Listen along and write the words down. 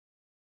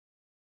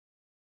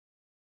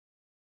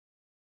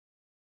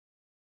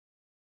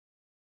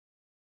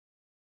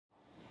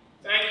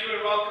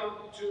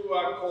to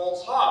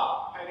Coles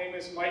Hub. My name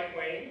is Mike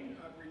Wayne.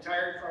 I'm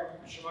retired from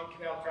Chemung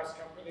Canal Trust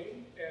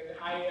Company, and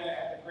I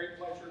have the great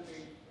pleasure of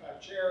being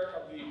chair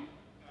of the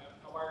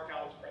Elmira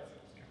College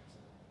President's Council.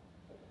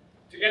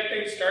 To get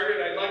things started,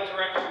 I'd like to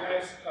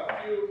recognize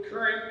a few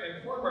current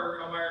and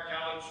former Elmira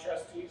College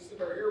trustees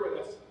that are here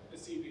with us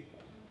this evening.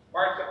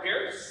 Martha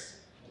Pierce,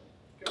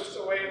 give us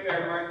a wave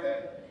there,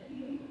 Martha.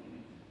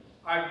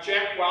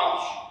 Jack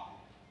Welsh,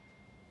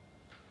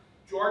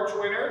 George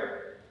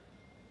Winter,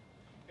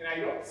 and I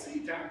don't see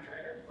Tom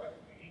Trainer, but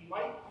he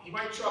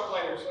might show up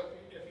later. So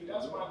if he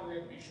does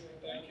moderate, be sure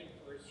to thank him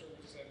for his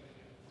service as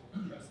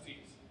the trustees.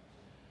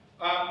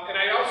 And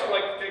I'd also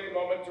like to take a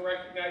moment to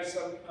recognize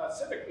some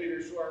civic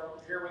leaders who are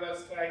here with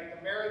us tonight.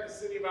 The Mayor of the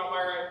City of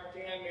Elmira,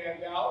 Dan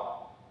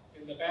Mandel,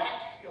 in the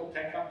back. He'll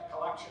take up the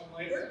collection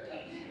later.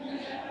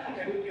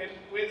 And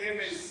with him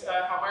is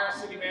Elmira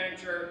City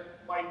Manager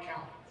Mike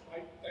Collins.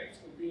 Mike, thanks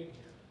for being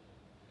here.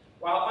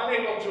 While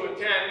unable to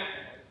attend,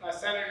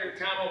 Senator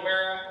Tom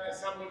O'Mara,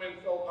 Assemblyman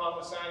Phil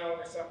Palmisano,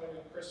 and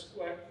Assemblyman Chris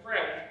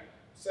Friend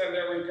send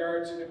their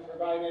regards and have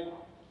provided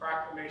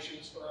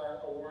proclamations for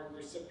our award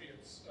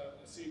recipients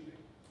this evening.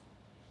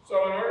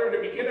 So in order to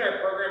begin our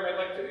program, I'd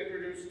like to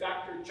introduce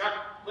Dr. Chuck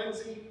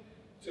Lindsay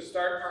to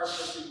start our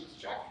proceedings.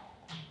 Chuck.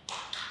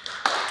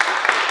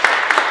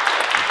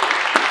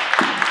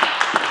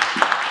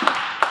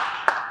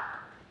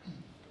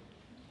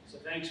 So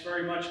thanks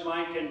very much,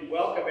 Mike, and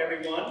welcome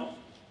everyone.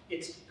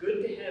 It's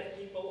good to have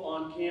people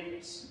on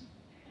campus.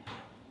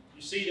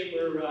 You see that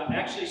we're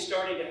actually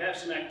starting to have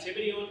some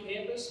activity on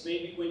campus.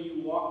 Maybe when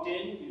you walked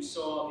in, you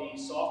saw the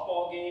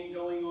softball game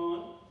going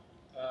on.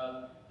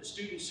 The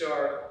students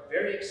are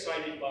very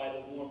excited by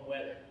the warm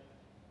weather.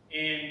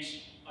 And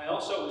I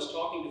also was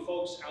talking to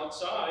folks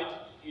outside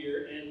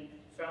here and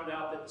found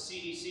out that the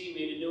CDC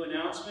made a new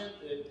announcement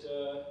that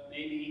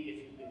maybe if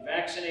you've been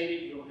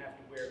vaccinated, you don't have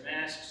to wear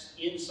masks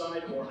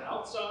inside or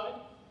outside.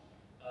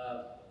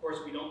 Of course,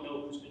 we don't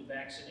know who's been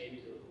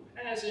vaccinated or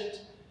who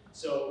hasn't,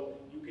 so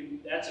you can.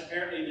 That's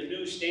apparently the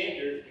new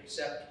standard,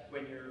 except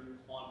when you're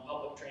on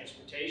public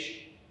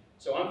transportation.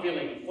 So I'm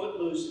feeling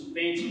footloose and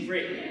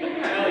fancy-free, let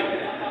me tell you.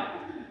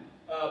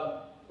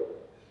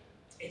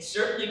 It's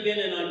certainly been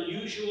an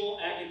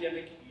unusual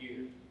academic year,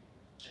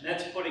 and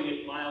that's putting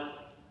it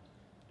mildly.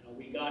 You know,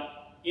 we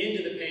got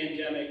into the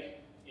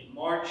pandemic in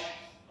March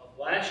of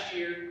last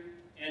year,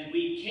 and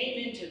we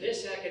came into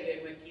this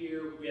academic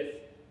year with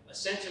a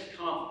sense of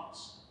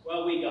confidence.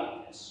 Well, we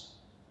got this.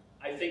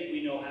 I think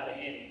we know how to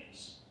handle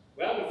this.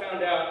 Well, we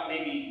found out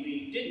maybe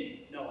we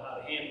didn't know how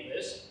to handle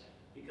this,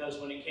 because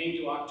when it came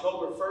to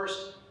October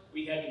 1st,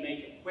 we had to make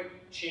a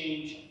quick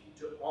change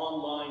to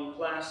online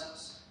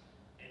classes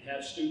and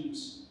have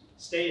students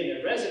stay in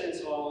their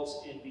residence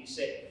halls and be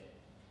safe,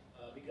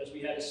 because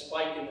we had a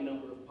spike in the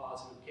number of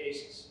positive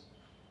cases.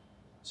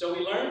 So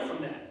we learned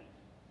from that,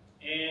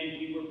 and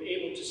we were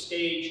able to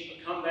stage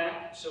a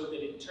comeback so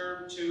that in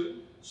term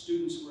 2,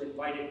 students were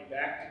invited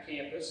back to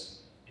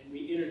campus, and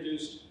we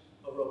introduced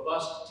a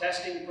robust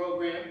testing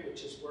program,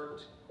 which has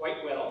worked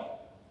quite well,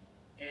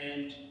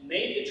 and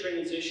made the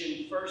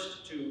transition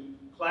first to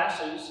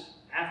classes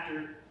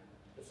after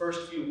the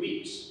first few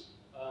weeks,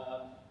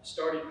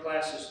 started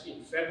classes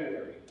in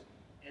February.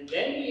 And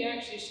then we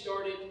actually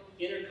started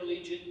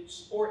intercollegiate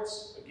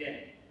sports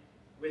again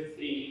with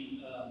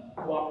the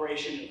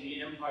cooperation of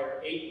the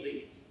Empire 8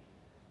 League,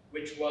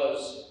 which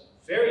was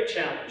very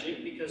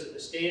challenging because of the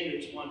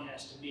standards one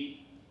has to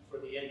meet for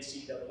the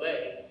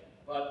NCAA,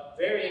 but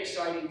very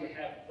exciting to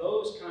have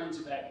those kinds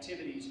of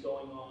activities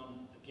going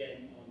on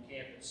again on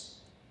campus.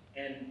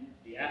 And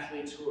the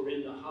athletes who are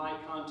in the high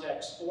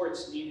contact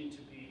sports needed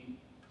to be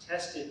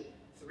tested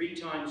 3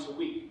 times a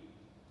week.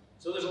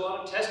 So there's a lot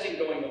of testing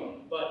going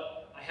on,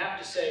 but I have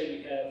to say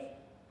we have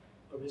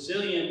a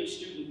resilient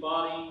student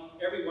body.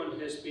 Everyone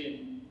has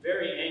been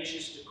very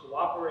anxious to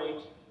cooperate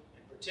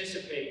and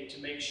participate to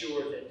make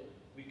sure that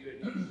we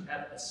could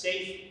have a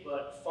safe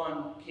but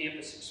fun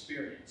campus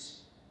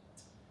experience.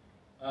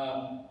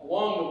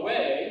 Along the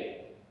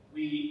way,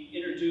 we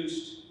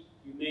introduced,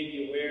 you may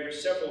be aware,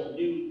 several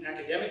new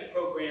academic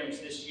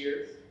programs this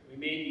year. We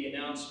made the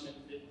announcement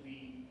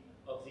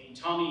of the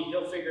Tommy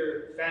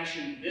Hilfiger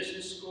Fashion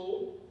Business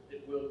School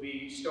that will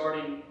be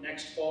starting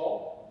next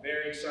fall.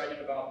 Very excited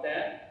about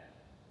that.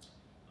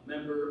 A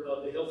member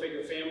of the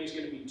Hilfiger family is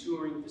going to be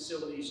touring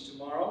facilities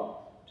tomorrow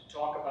to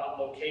talk about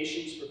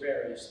locations for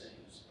various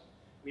things.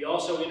 We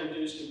also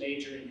introduced a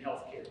major in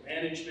healthcare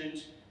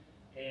management,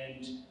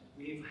 and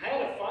we've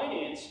had a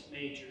finance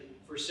major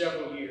for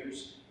several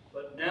years,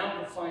 but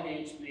now the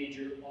finance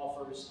major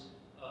offers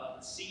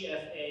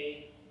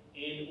CFA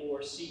and or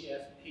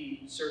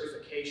CFP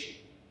certification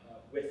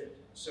with it.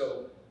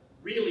 So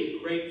really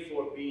great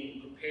for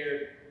being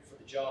prepared for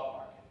the job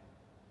market.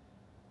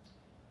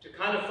 To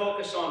kind of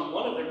focus on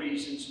one of the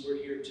reasons we're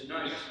here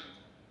tonight,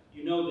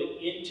 you know that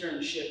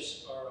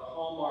internships are a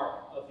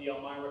hallmark of the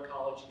Elmira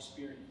College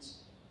experience.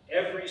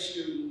 Every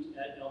student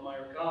at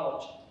Elmira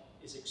College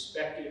is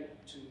expected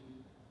to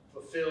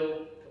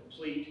fulfill,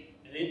 complete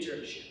an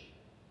internship.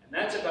 And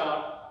that's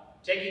about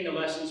taking the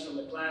lessons from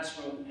the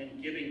classroom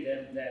and giving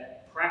them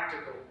that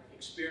practical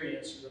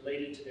experience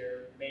related to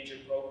their major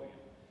program.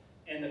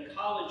 And the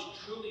college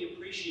truly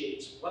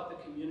appreciates what the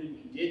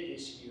community did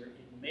this year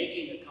in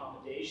making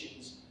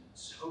accommodations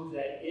so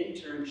that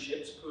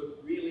internships could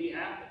really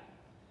happen.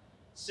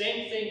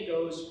 Same thing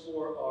goes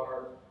for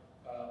our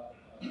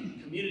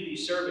community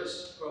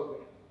service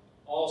program.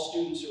 All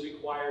students are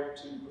required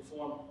to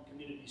perform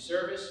community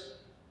service.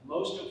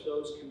 Most of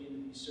those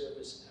community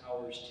service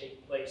hours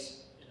take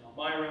place in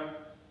Elmira,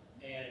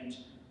 and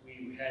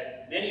we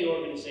had many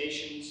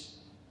organizations,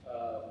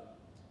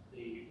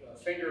 the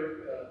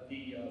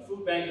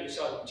Food Bank of the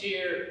Southern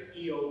Tier,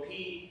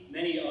 EOP,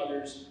 many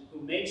others,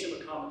 who made some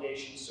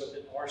accommodations so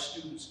that our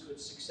students could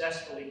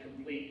successfully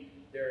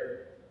complete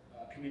their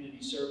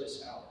community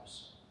service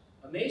hours.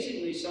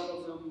 Amazingly, some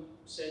of them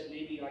said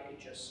maybe I could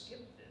just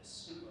skip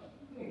this.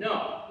 But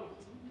no.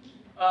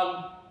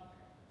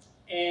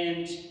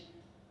 And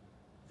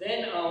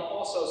then I'll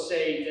also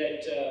say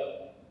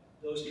that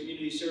those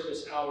community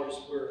service hours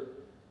were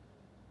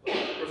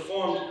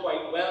performed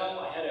quite well.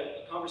 I had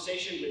a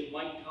conversation with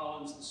Mike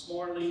Collins this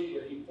morning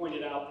where he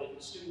pointed out that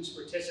the students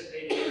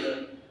participated in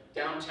the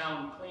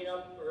downtown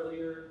cleanup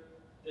earlier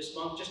this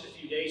month, just a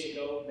few days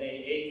ago,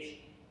 May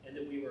 8th, and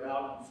that we were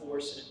out in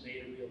force and it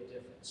made a real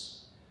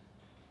difference.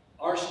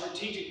 Our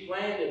strategic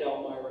plan at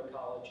Elmira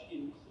College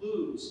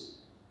includes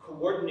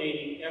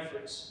coordinating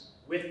efforts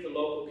with the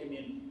local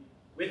community,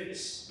 with the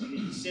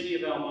city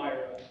of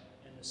Elmira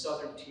and the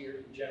Southern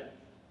Tier in general.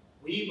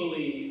 We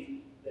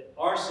believe that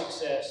our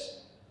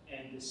success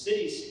and the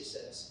city's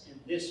success and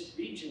this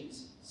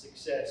region's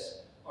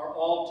success are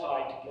all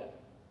tied together.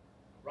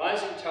 A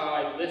rising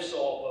tide lifts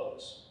all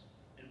boats,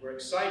 and we're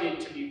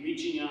excited to be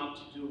reaching out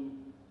to do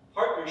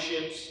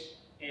partnerships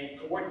and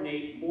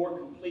coordinate more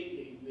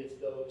completely with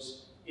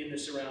those in the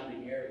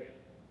surrounding area.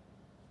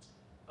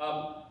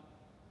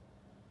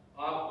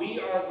 We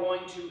are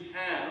going to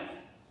have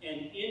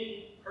an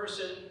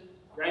in-person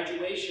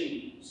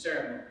graduation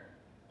ceremony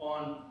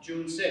on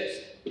June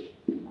 6th.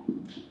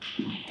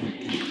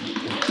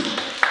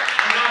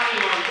 I'm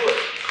knocking on wood.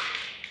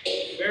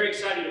 Very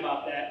excited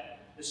about that.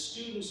 The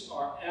students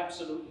are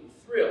absolutely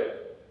thrilled.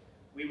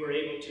 We were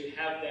able to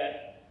have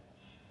that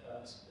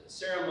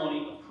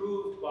ceremony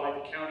approved by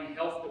the county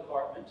health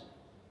department.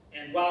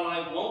 And while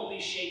I won't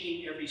be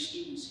shaking every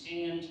student's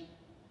hand,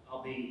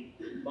 I'll be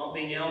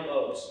bumping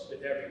elbows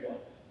with everyone.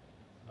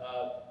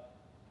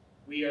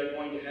 We are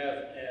going to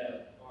have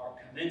our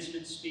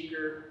commencement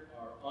speaker,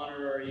 our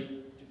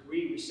honorary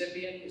degree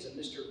recipient is a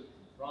Mr.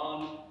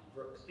 Ron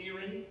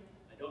Vercleren.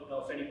 I don't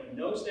know if anyone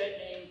knows that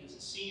name. He's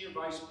a senior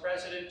vice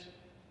president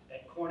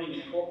at Corning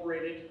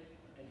Incorporated,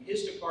 and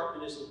his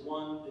department is the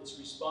one that's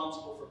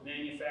responsible for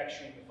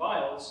manufacturing the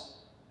vials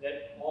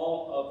that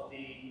all of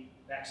the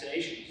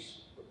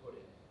vaccinations were put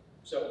in.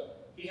 So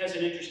he has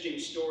an interesting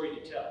story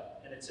to tell,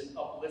 and it's an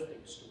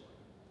uplifting story.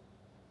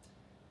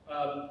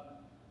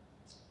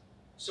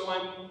 So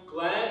I'm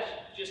glad,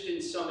 just in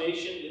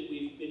summation, that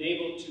we've been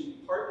able to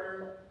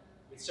partner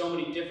with so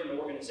many different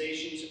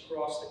organizations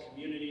across the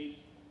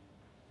community.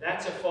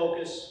 That's a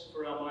focus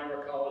for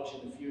Elmira College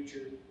in the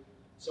future.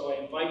 So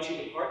I invite you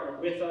to partner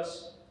with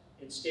us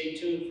and stay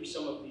tuned for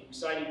some of the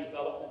exciting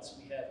developments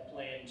we have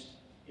planned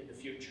in the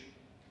future.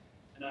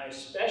 And I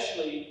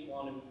especially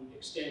want to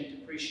extend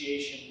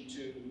appreciation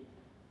to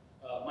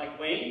Mike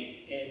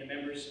Wayne and the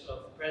members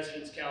of the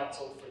President's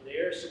Council for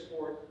their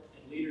support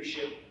and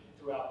leadership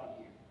throughout the year.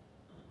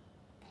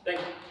 Thank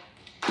you.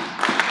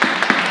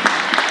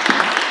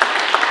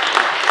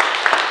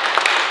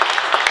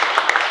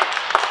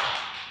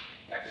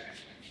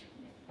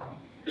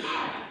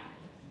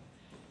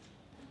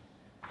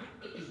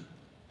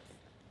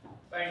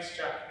 Thanks,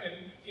 Chuck.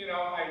 And you know,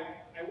 I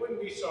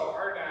wouldn't be so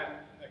hard on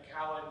the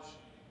college.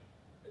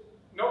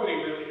 Nobody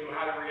really knew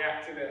how to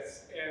react to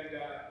this, and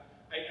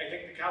I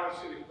think the college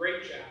did a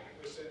great job.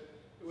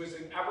 It was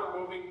an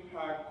ever-moving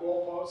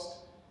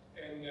goalpost,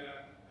 and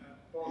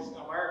both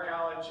Elmira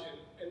College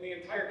and the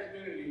entire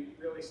community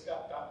really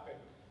stepped up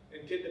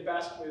and did the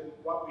best with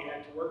what we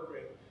had to work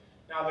with.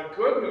 Now, the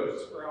good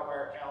news for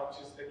Elmira College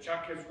is that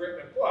Chuck has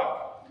written a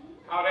book,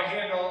 How to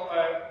Handle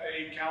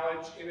a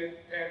College in a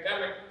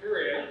Pandemic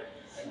Period.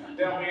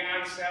 They'll be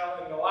on sale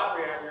in the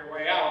lobby on your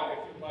way out if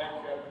you'd like,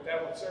 but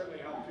that will certainly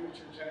help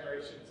future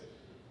generations and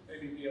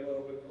maybe be a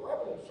little bit of a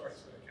revenue source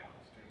for the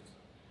college too.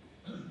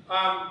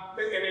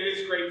 And it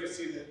is great to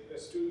see the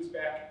students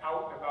back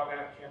out and about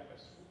on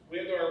campus,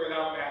 with or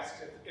without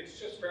masks. It's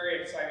just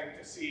very exciting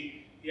to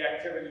see the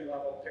activity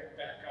level pick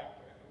back up,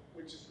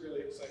 which is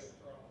really exciting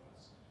for all of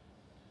us.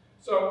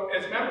 So,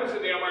 as members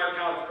of the Elmira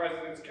College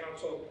President's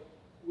Council,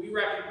 we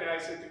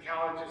recognize that the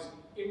college is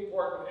an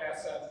important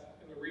asset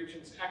in the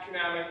region's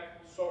economic,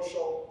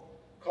 social,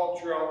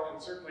 cultural,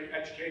 and certainly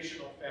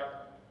educational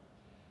fabric.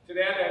 To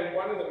that end,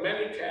 one of the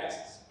many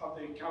tasks of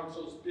the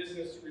Council's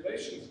Business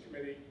Relations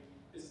Committee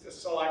is to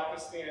select the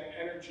Stan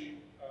Energy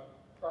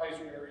Prize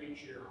winner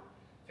each year.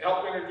 To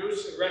help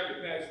introduce and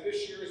recognize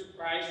this year's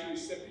prize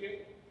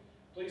recipient,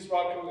 please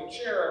welcome the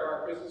chair of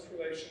our Business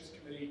Relations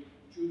Committee,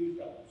 Judy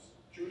Phillips.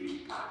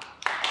 Judy.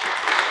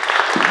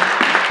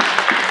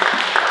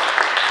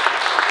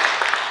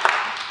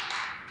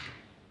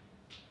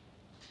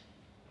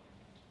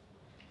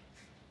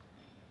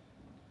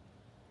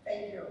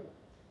 Thank you.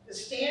 The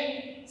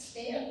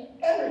Stand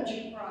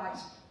Energy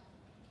Prize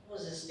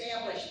was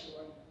established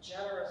through a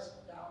generous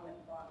endowment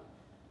fund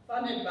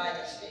funded by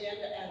the Stand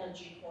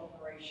Energy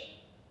Corporation.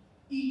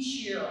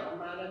 Each year, a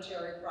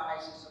monetary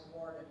prize is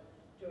awarded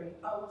to an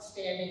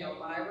outstanding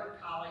Elmira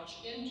College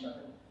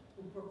intern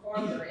who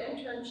performed their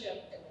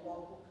internship in the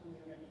local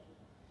community.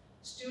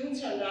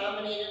 Students are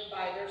nominated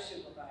by their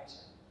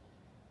supervisor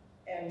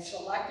and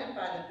selected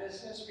by the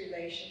Business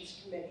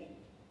Relations Committee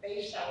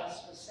based on a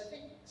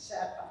specific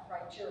set of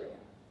criteria.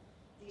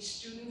 These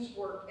students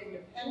work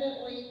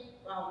independently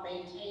while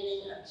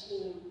maintaining a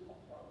team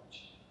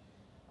approach,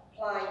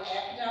 applying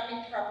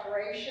academic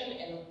preparation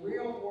in a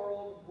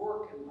real-world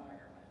work environment.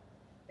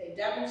 They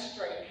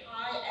demonstrate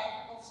high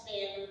ethical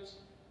standards,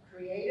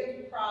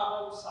 creative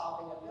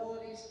problem-solving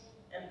abilities,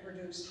 and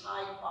produce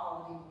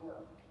high-quality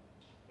work.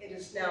 It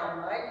is now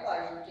my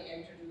pleasure to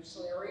introduce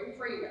Larry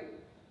Freeman,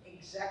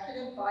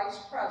 Executive Vice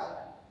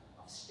President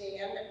of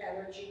Stand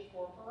Energy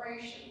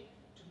Corporation,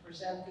 to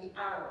present the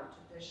honor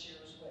to this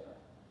year's winner.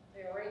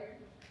 Larry?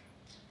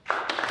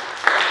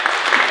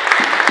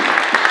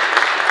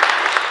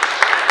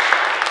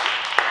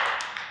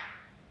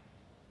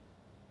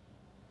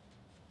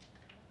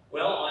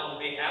 Well, on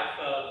behalf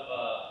of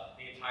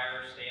the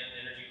entire Stand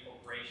Energy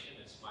Corporation,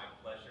 it's my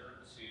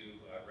pleasure to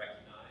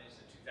recognize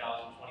the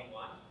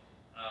 2021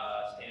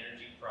 Stand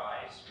Energy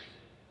Prize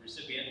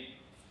recipient,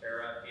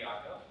 Farrah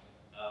Fiacco,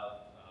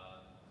 of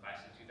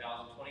class of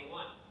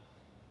 2021.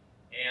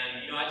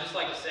 And, I'd just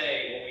like to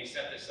say, when we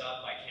set this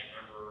up, I can't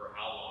remember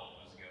how long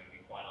it was ago, to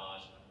be quite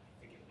honest, but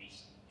I think at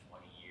least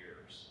 20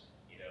 years.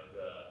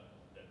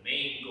 The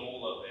main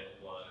goal of it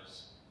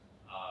was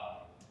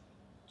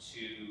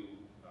to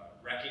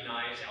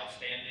recognize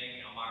outstanding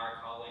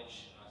Elmira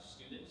College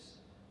students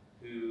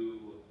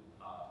who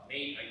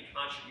made a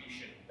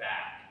contribution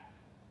back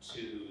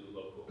to the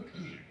local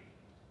community.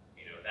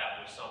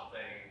 That was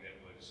something that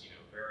was,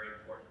 very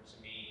important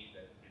to me,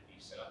 that it be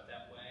set up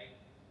that way.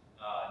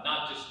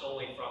 Not just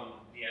only from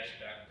the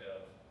aspect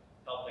of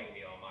helping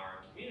the Elmira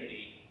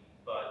community,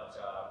 but,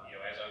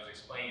 as I was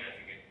explaining, I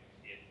think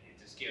it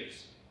just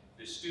gives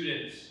the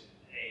students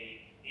an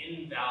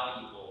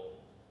invaluable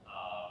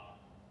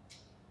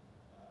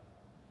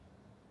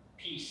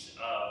piece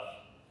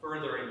of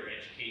furthering their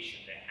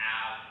education, to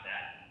have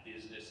that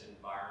business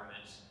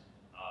environment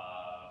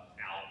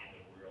out in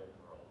the real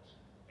world,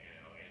 and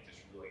it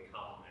just really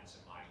complements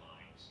in my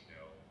mind,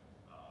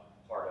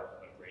 part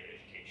of a great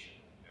education,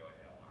 at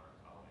Elmira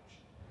College.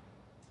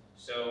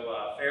 So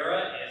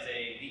Farrah is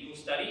a legal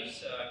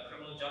studies,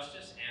 criminal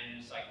justice,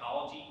 and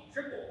psychology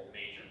triple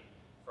major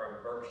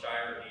from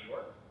Berkshire, New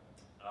York.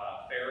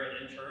 Farrah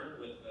interned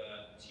with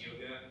the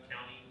Tioga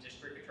County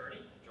District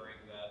Attorney during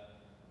the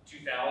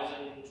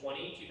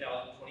 2020-2021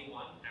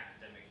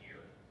 academic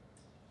year.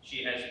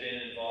 She has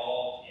been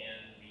involved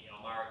in the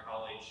Elmira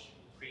College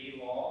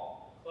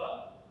Pre-Law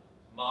Club,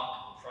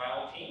 mock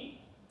trial team,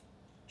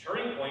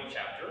 Turning Point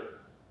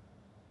chapter,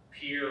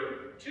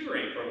 peer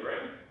tutoring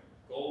program,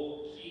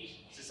 Gold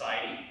Key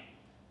Society,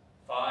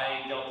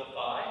 Phi Delta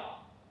Phi,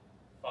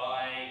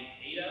 Phi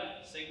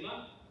Eta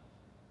Sigma,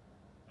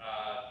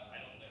 I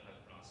don't know how to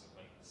pronounce it,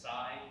 like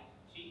Psi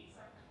Chi?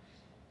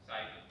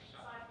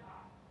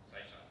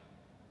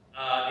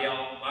 The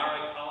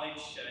Elmira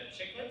College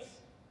Chicklets,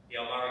 the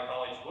Elmira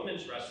College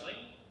Women's Wrestling,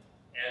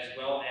 as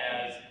well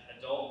as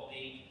Adult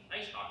League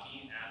Ice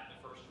Hockey at the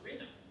First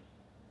Arena.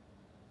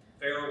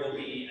 Farrah will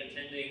be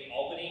attending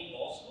Albany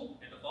Law School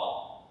in the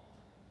fall.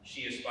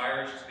 She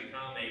aspires to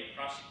become a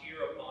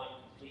prosecutor upon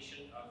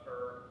completion of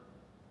her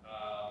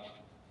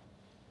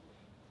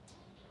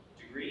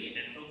degree,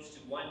 and hopes to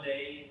one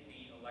day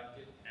be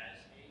elected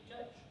as a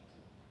judge.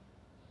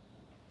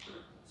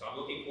 So I'm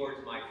looking forward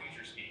to my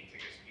future speaking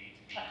tickets to be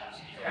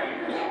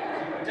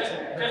just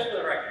for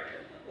the record.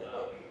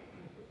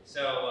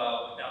 So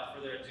without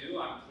further ado,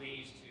 I'm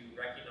pleased to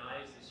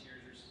recognize this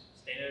year's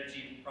Stand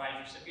Energy Prize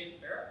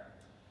recipient, Farrah,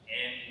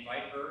 and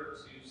invite her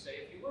to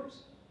say a few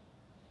words.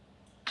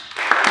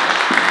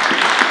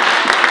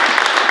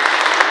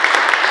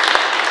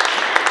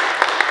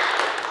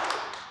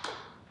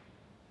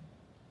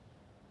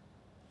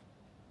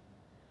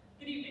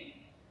 Good evening.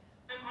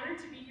 I'm honored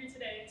to be here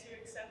today to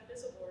accept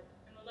this award,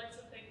 and would like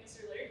to thank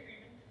Mr. Larry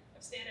Freeman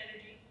of Stand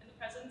Energy and the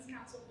President's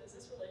Council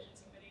Business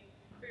Relations Committee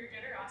for your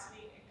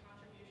generosity and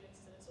contributions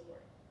to this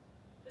award.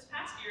 This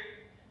past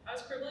year, I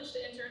was privileged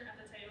to intern at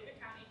the Tioga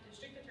County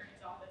District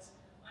Attorney's Office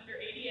under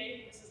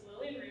ADA Mrs.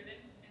 Lillian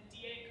Rubin and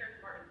DA Kirk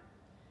Martin.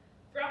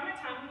 Throughout my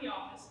time in the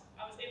office,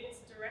 I was able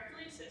to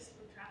directly assist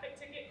with traffic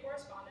ticket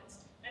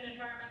correspondence and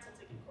environmental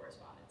ticket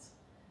correspondence.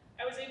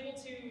 I was able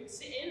to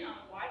sit in on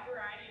a wide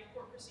variety of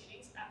court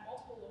proceedings at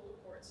multiple local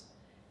courts,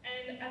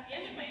 and at the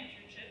end of my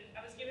internship,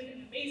 I was given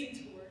an amazing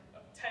tour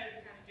of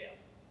Tioga County Jail.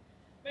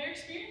 My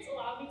experience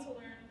allowed me to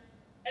learn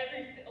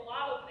a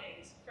lot of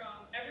things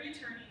from every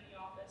attorney in the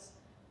office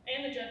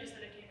and the judges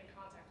that I came in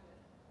contact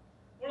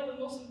one of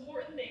the most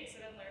important things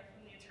that I learned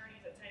from the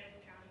attorneys at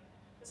Tioga County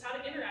was how to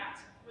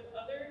interact with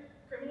other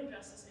criminal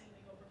justice and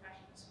legal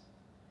professionals.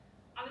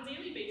 On a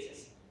daily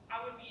basis,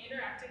 I would be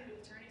interacting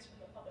with attorneys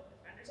from the Public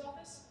Defender's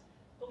Office,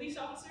 police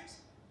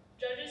officers,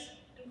 judges,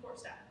 and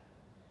court staff.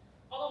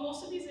 Although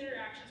most of these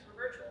interactions were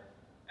virtual,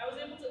 I was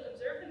able to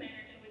observe the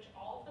manner in which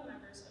all of the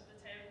members of the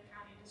Tioga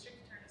County District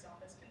Attorney's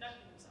Office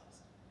conducted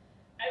themselves.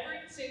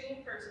 Every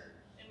single person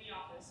in the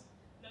office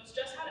knows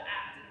just how to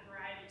act in a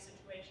variety of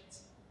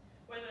situations,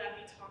 whether that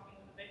be talking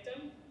with a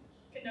victim,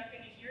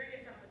 conducting a hearing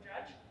in front of a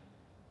judge,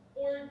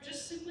 or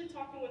just simply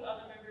talking with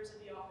other members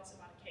of the office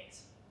about a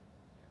case.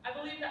 I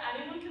believe that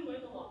anyone can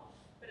learn the law,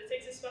 but it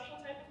takes a special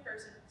type of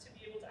person to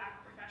be able to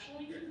act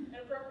professionally and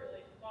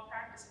appropriately while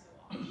practicing the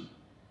law.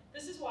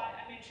 This is why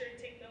I made sure to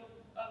take note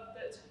of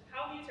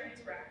how the attorneys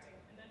were acting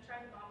and then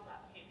try to model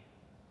that behavior.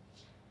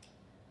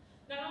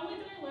 Not only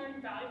did I learn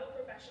valuable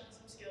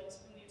professionalism skills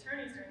from the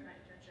attorneys during my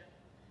internship,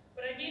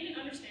 but I gained an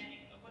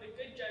understanding of what a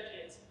good judge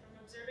is from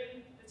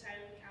observing the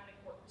Tioga County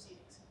Court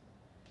proceedings.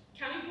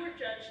 County Court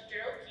Judge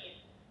Gerald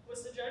Keene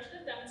was the judge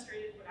that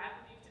demonstrated what I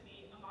believe to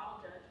be a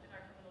model judge in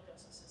our criminal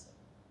justice system.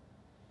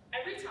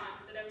 Every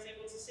time that I was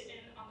able to sit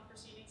in on the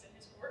proceedings in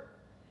his court,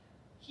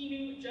 he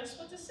knew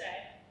just what to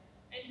say,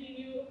 and he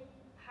knew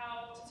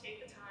how to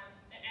take the time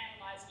and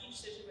analyze each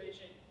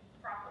situation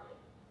properly.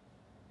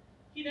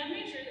 He then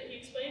made sure that he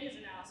explained his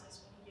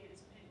analysis when he gave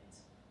his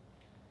opinions.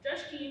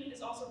 Judge Keene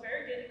is also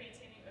very good at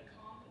maintaining a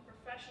calm and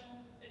professional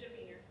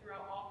demeanor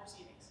throughout all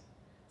proceedings,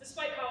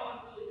 despite how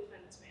unruly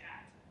defendants may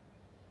act.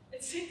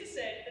 It's safe to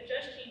say that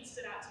Judge Keene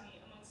stood out to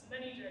me amongst the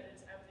many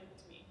judges I was able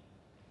to meet.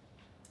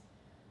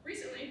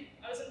 Recently,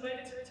 I was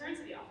invited to return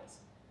to the office.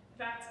 In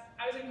fact,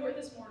 I was in court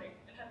this morning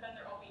and have been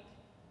there all week.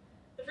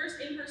 The first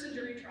in-person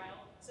jury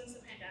trial since the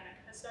pandemic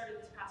has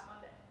started this past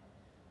Monday.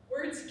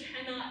 Words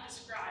cannot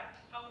describe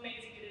how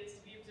amazing it is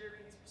to be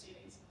observing these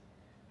proceedings.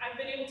 I've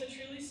been able to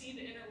truly see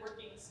the inner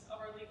workings of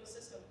our legal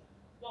system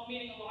while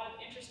meeting a lot of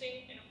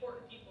interesting and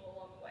important people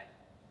along the way.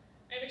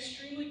 I am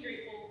extremely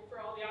grateful for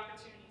all the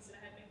opportunities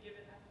that I have been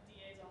given at the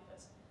DA's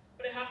office,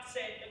 but I have to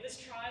say that this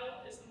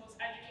trial is the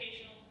most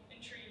educational,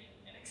 intriguing,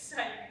 and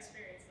exciting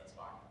experience thus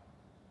far.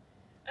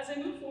 As I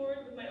move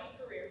forward with my own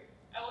career,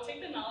 I will take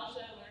the knowledge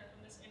that I learned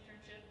from this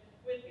internship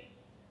with me.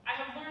 I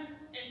have learned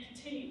and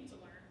continue to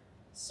learn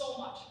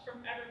so much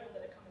from everyone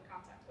that I come in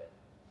contact with.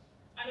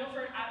 I know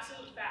for an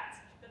absolute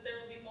fact that there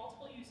will be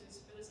multiple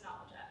uses for this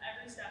knowledge at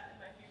every step in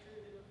my future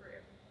legal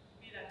career,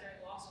 be that during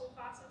law school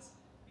classes,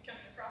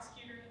 becoming a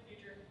prosecutor in the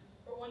future,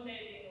 or one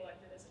day being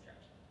elected as a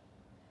judge.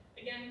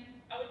 Again,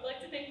 I would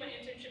like to thank my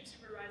internship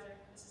supervisor,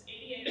 Mrs.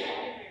 ADA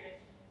David,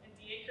 and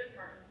DA Kirk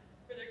Martin,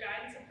 for their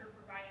guidance and for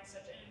providing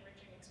such an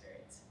enriching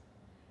experience.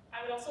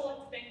 I would also like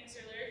to thank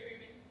Mr. Larry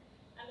Freeman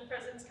and the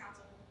President's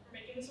Council for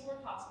making this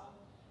award possible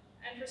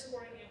and for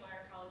supporting the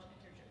Elmira College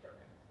internship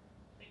program.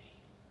 Thank you.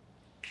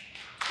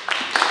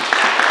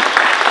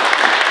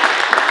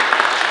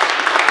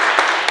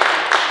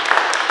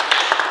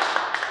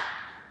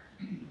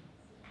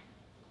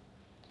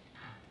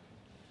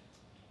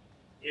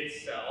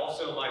 It's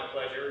also my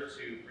pleasure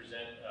to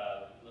present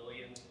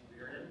Lillian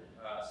Reardon,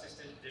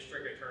 Assistant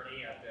District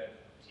Attorney at the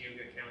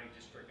Tioga County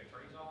District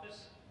Attorney's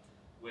Office,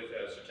 with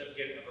a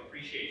certificate of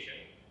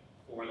appreciation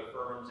for the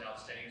firm's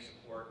outstanding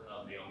support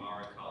of the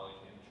Elmira College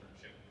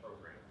internship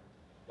program.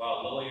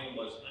 While Lillian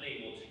was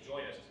unable to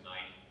join us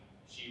tonight,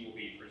 she will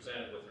be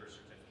presented with her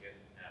certificate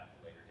at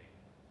a later date.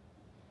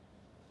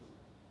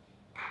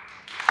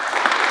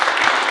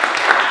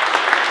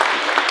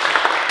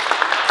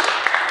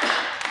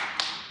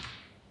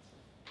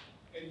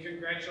 And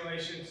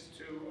congratulations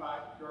to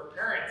your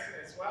parents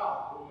as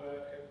well, who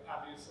have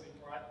obviously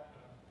brought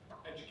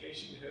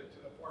education to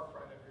the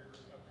forefront of your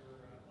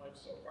life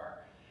so far.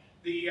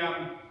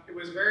 It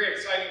was very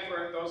exciting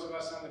for those of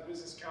us on the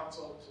Business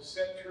Council to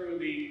sit through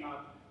the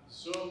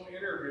Zoom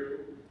interview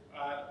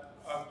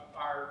of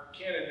our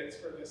candidates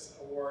for this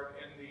award,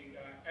 and the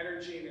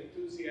energy and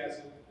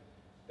enthusiasm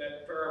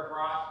that Farrah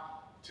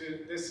brought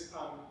to this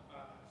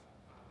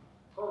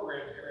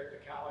program here at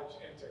the college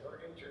and to her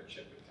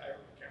internship at Tioga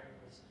County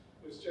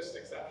was just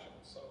exceptional.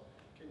 So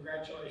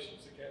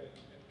congratulations again,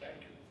 and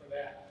thank you for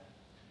that.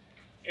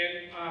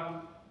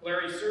 And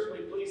Larry,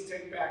 certainly please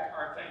take back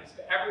our thanks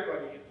to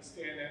everybody at the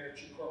Stand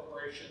Energy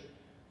Corporation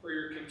for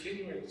your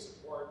continuing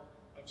support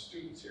of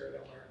students here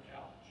at Elmira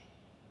College.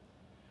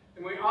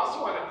 And we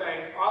also want to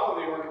thank all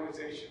of the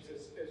organizations,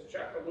 as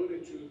Chuck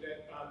alluded to,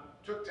 that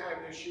took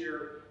time this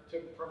year to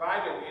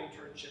provide an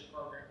internship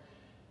program.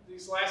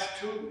 These last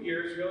 2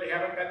 years really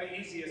haven't been the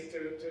easiest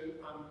to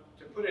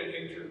put an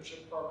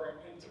internship program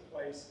into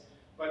place,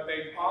 but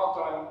they've all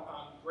done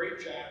great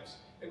jobs.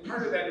 And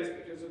part of that is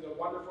because of the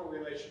wonderful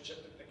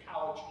relationship that the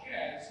college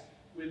has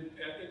with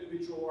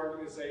individual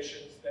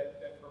organizations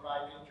that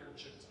provide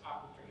internships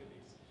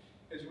opportunities.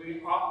 As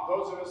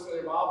those of us that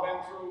have all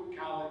been through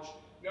college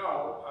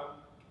know,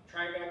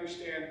 trying to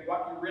understand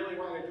what you really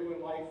want to do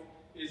in life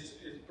is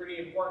pretty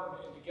important,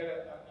 and to get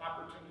an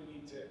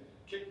opportunity to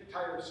kick the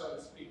tires, so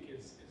to speak,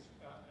 is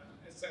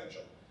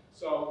essential.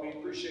 So we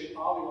appreciate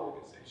all the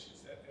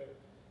organizations that have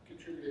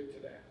contributed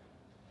to that.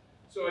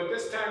 So at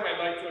this time, I'd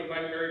like to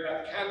invite Mary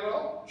Beth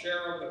Kenwell,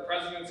 Chair of the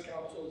President's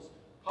Council's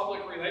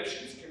Public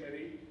Relations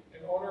Committee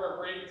and owner of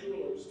Brady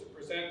Jewelers, to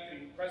present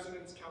the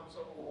President's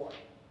Council Award.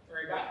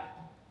 Mary Beth.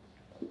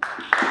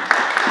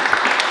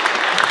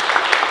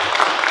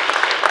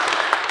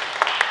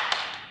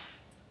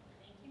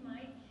 Thank you,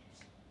 Mike.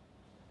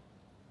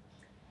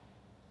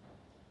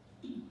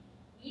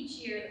 Each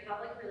year, the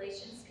Public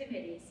Relations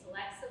Committee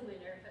selects a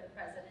winner for the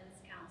President's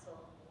Council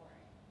Award.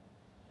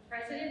 The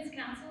President's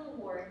Council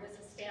Award was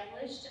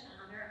established to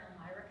honor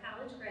Elmira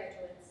College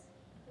graduates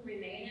who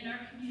remain in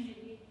our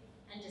community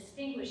and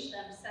distinguish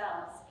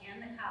themselves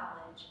and the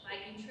college by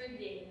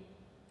contributing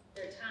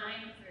their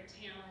time, their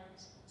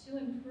talent to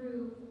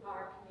improve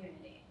our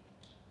community.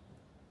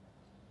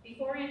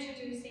 Before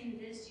introducing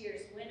this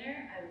year's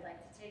winner, I would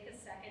like to take a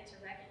second to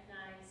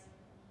recognize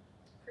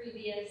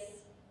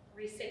previous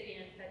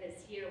recipient that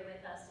is here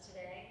with us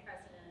today,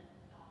 President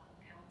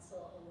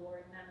Council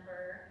Award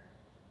member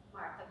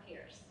Martha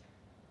Pierce.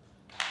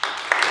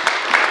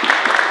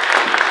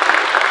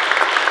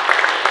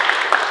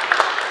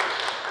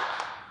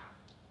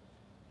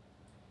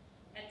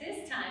 At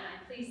this time,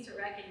 I'm pleased to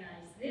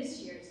recognize this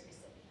year's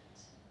recipient,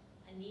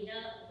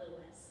 Anita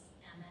Lewis,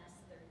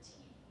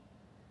 MS-13,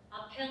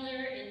 a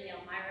pillar in the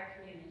Elmira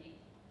community.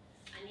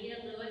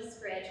 Anita Lewis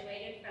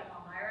graduated from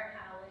Elmira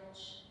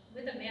College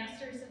with a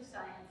Master's of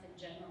Science in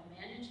General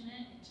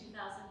Management in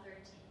 2013.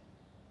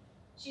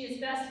 She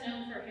is best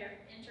known for her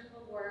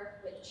integral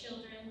work with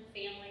children,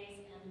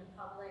 families, and the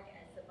public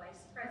as the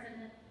Vice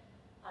President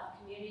of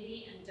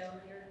Community and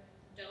Donor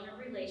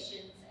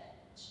Relations at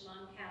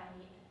Chemung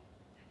County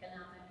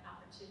Economic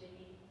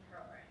Opportunity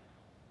Program.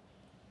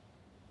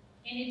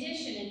 In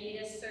addition,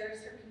 Anita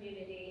serves her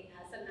community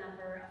as a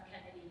member of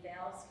Kennedy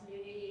Vale's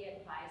Community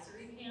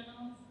Advisory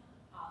Panel,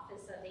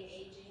 Office of the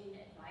Aging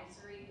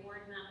Advisory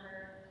Board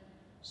member,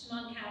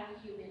 Chemung County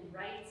Human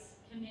Rights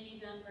Committee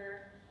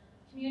member,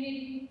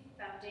 Community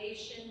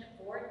Foundation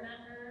Board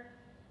member,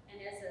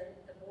 and as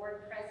the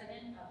Board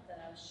President of the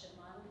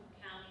Chemung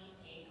County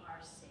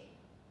ARC.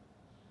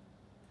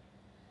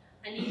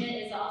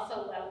 Anita is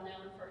also well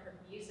known for her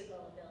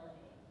musical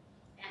ability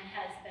and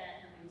has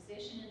been a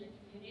musician in the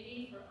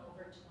community for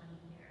over 20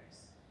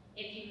 years.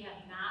 If you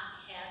have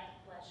not had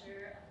the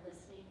pleasure of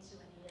listening to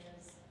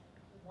Anita's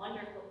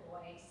wonderful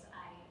voice,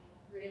 I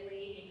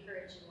really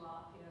encourage you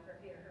all, if you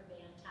ever hear her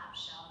band Top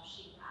Shelf,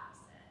 she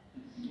rocks it.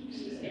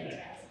 She's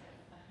fantastic.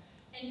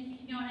 And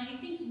you know, and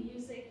I think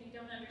music, you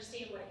don't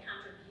understand what a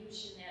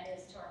contribution that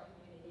is to our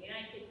community. And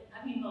I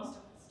mean, most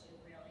of us do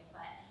really,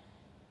 but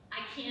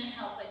I can't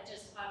help but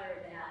just utter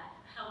that,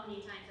 how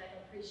many times I've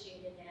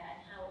appreciated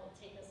that, and how it will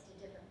take us to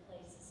different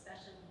places,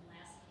 especially in the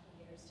last couple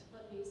of years, to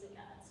put music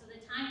on. So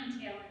the time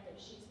and talent that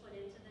she's put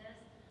into this,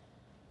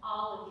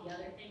 all of the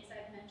other things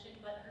I've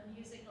mentioned, but her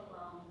music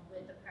alone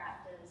with the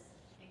practice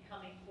and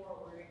coming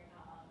forward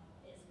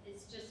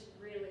is just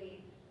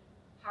really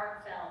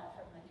heartfelt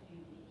from the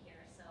community here.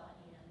 So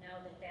Anita, know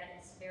that that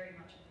is very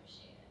much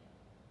appreciated.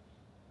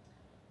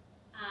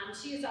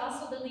 She is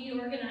also the lead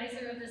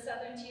organizer of the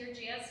Southern Tier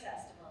Jazz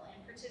Festival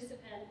and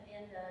participant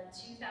in the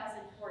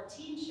 2014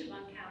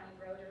 Chemung County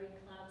Rotary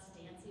Club's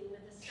Dancing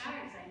with the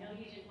Stars. I know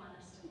you didn't want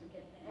us to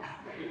forget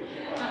that.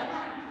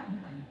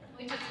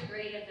 Which is a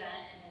great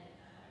event, and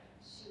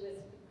she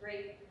was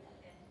great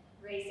at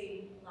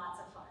raising lots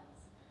of funds.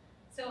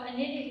 So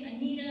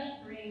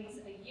Anita brings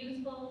a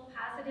youthful,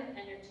 positive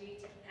energy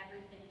to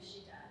everything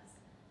she does,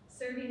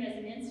 serving as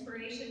an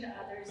inspiration to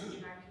others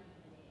in our community.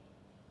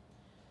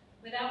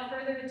 Without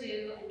further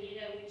ado,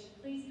 Anita, would you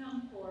please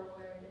come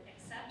forward,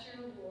 accept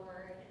your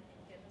award,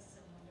 and give us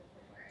some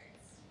wonderful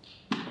words.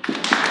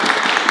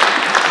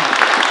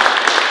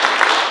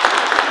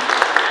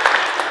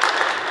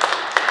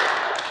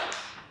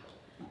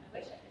 I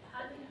wish I could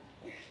hug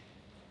you.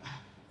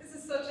 This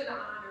is such an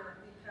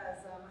honor because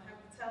I have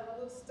to tell a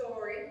little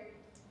story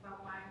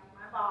about my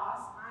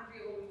boss,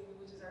 Andrea,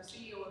 which is our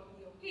CEO of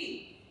EOP.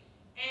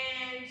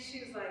 And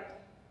she was like,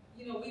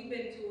 you know, we had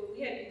been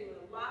doing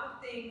a lot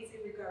of things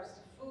in regards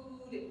to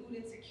food and food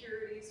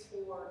insecurities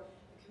for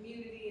the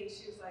community. And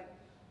she was like,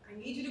 I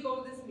need you to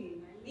go to this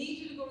meeting. I need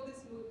you to go to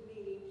this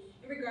meeting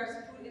in regards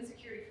to food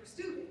insecurity for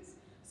students.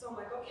 So I'm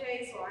like,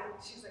 okay. So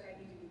she was like, I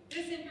need you to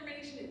get this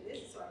information and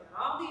this. So I got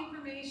all the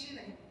information.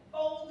 I had a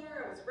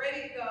folder. I was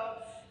ready to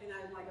go. And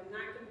I'm like, I'm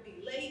not going to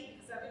be late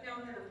because every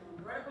now and then I'm going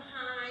to run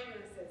behind.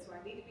 And I said, so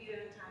I need to be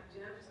there on time.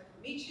 Jennifer's like,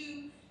 I'll meet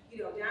you,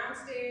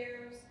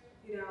 downstairs,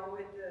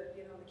 at the,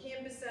 the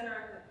campus center.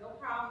 I'm like, no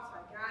problem. So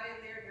I got in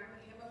there, got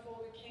my HEMA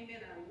folder, came in,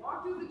 and I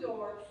walked through the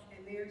door,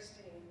 and there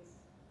stands,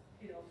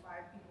 5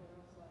 people. And I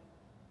was like,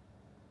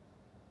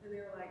 and they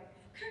were like,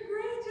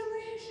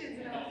 congratulations.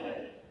 And I was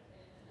like,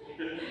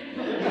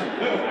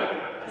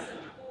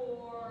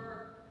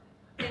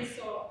 and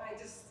so I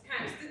just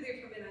kind of stood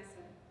there for a minute. I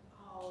said,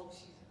 oh,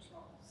 she's in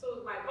trouble.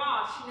 So my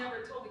boss, she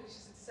never told me because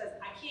she says,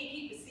 I can't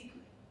keep a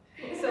secret.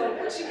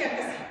 So she kept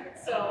a secret.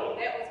 So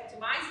that was, to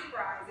my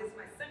surprise, it's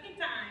my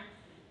second time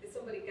that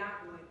somebody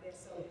got me like that.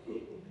 So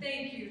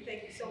thank you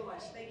so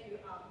much. Thank you,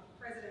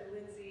 President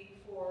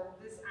Lindsay, for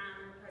this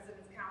honor,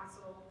 President's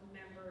Council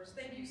members.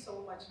 Thank you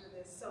so much for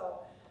this.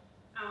 So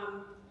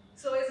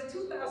as a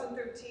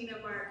 2013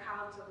 Elmira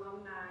College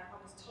alumni, I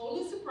was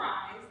totally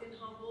surprised and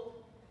humbled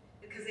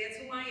because that's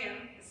who I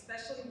am,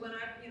 especially when I,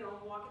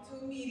 walk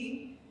into a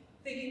meeting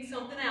thinking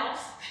something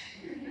else,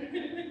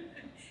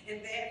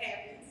 and that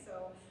happens.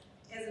 So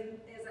as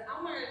an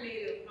Elmira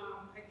native,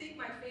 I thank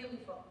my family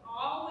for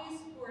always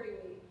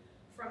supporting me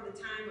from the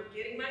time of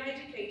getting my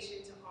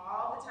education to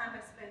all the time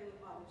I spend with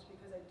others,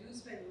 because I do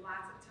spend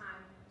lots of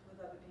time with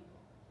other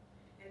people.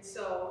 And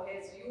so,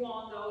 as you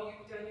all know,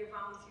 you've done your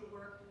volunteer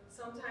work,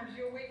 sometimes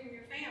you're away from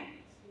your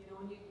families, and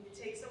you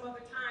take some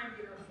other time,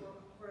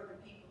 for other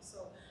people.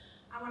 So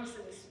I want to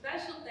send a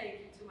special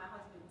thank you to my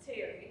husband,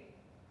 Terry,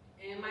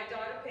 and my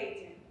daughter,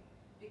 Peyton,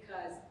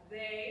 because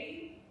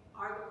they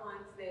are the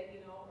ones that,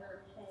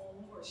 are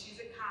home, or she's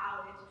at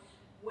college,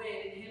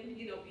 when him,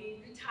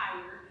 being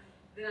retired,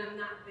 then I'm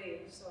not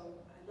there. So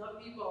I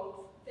love you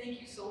both. Thank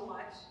you so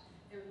much.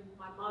 And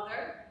my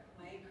mother,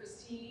 my Aunt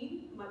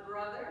Christine, my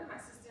brother, my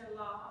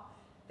sister-in-law,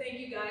 thank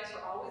you guys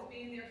for always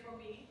being there for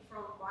me,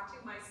 from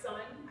watching my son.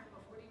 I have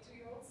a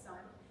 42-year-old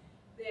son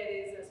that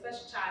is a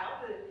special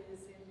child that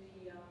is in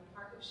the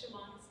Park of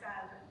Shimon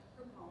Skylar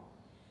group home.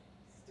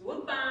 He's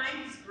doing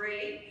fine, he's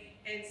great.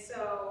 And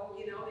so,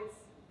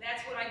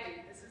 that's what I do.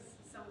 This is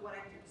some of what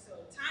I do. So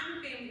time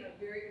and family are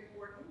very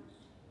important,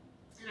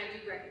 and I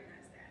do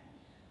recognize that.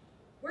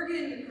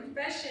 Working in the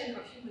profession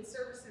of human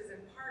services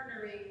and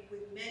partnering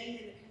with many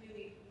in the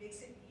community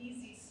makes it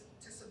easy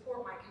to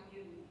support my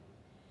community.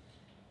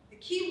 The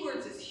key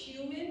words is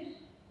human,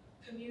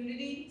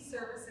 community,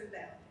 service, and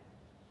value.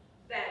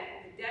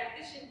 Value, the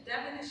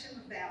definition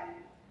of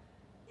value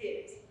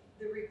is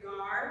the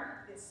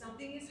regard that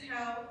something is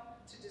held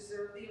to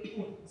deserve the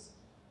importance,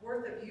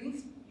 worth of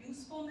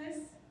usefulness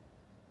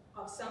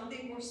of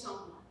something or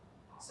someone.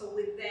 So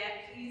with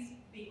that, please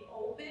be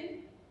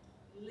open,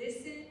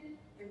 listen,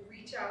 and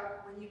reach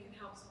out when you can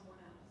help someone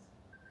else,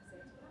 because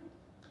that's what I do.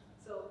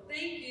 So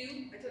thank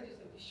you. I told you it's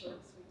going to be short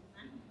and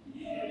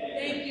sweet.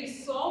 Thank you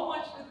so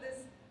much for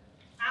this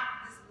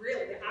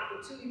really the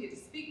opportunity to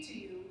speak to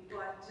you,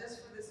 but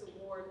just for this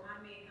award, I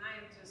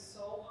am just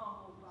so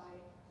humbled by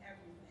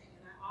everything,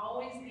 and I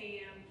always am,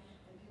 and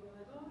people are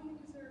like, oh, you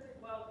deserve it.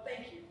 Well,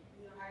 thank you.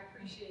 I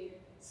appreciate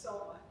it so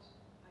much.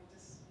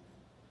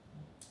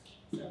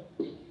 We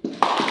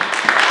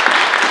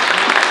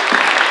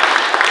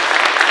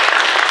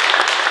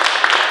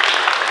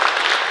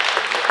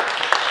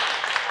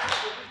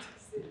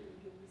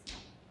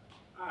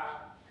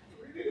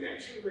didn't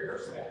actually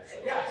rehearse that. So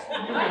yes.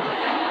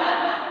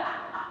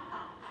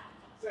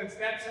 Since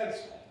that says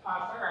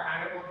Farrah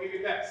on it, we'll give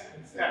you this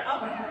instead.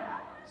 Okay.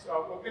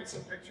 So we'll get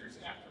some pictures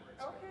afterwards.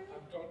 Okay.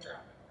 Don't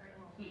drop it.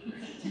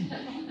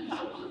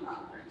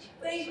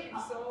 Thank you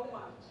so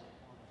much.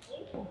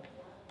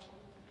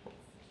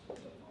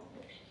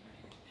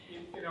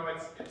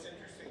 It's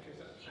interesting because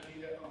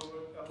Anita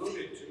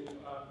alluded to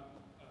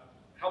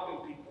helping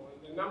people,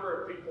 and the number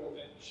of people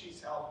that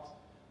she's helped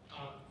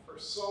for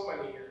so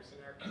many years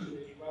in our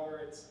community, whether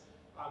it's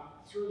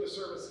through the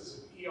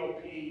services of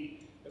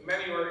EOP, the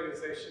many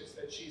organizations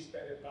that she's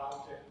been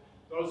involved in.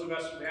 Those of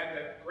us who had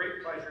the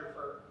great pleasure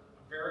for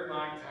a very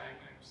long time,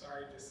 I'm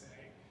sorry to say,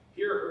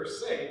 hear her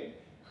sing,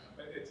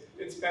 but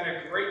it's been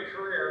a great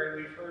career,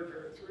 and we've heard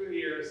her through the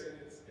years, and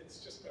it's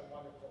just been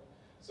wonderful.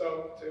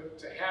 So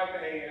to have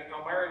an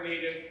Elmira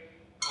native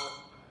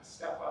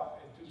step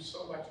up and do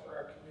so much for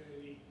our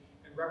community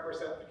and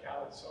represent the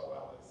college so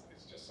well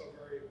is just so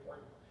very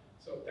important.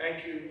 So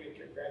thank you and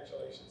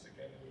congratulations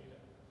again, Anita.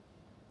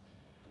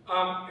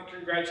 And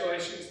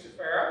congratulations to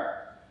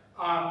Farrah.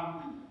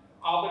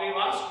 Albany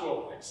Law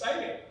School,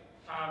 exciting.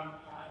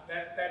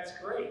 That's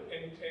great.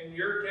 And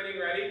you're getting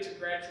ready to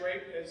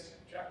graduate, as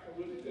Chuck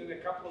alluded, in a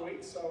couple of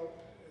weeks. So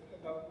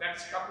the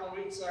next couple of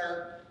weeks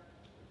are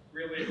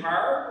really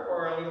hard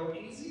or a little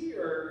easy,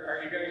 or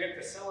are you going to get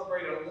to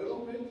celebrate a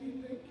little bit, do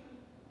you think?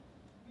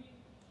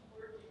 We're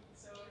working,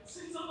 so it's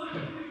a little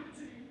bit.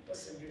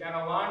 Listen, you got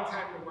a long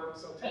time to work,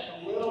 so take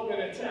a little bit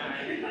of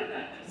time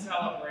to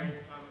celebrate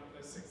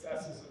the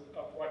successes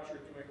of what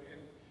you're doing.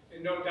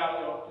 And no doubt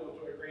you'll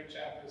do a great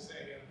job as an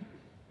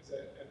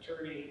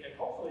attorney and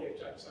hopefully a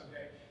judge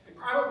someday. And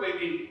probably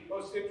the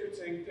most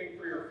interesting thing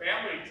for your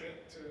family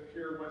to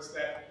hear was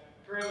that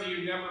apparently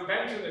you've never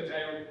been to the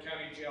Tioga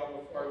County Jail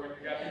before when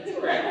you got the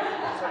tour.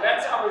 So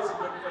that's always a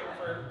good thing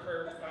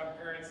for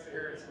parents to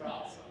hear as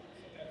well. So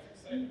that's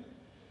exciting.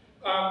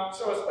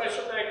 So a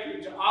special thank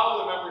you to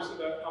all of the members of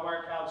the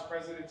Elmira College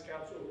President's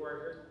Council who are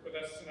here with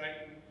us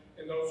tonight,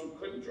 and those who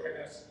couldn't join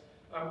us.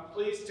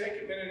 Please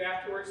take a minute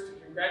afterwards to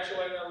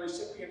congratulate our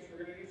recipients.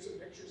 We're going to do some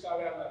pictures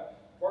out on the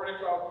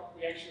portico.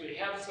 We actually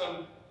have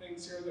some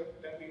things here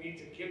that we need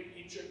to give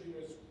each of you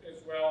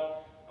as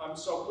well.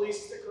 So please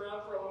stick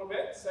around for a little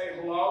bit, say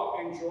hello,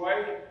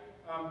 enjoy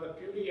the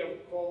beauty of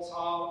Coles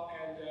Hall,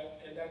 and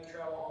then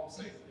travel home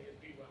safely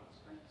and be well.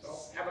 So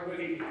have a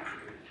good evening.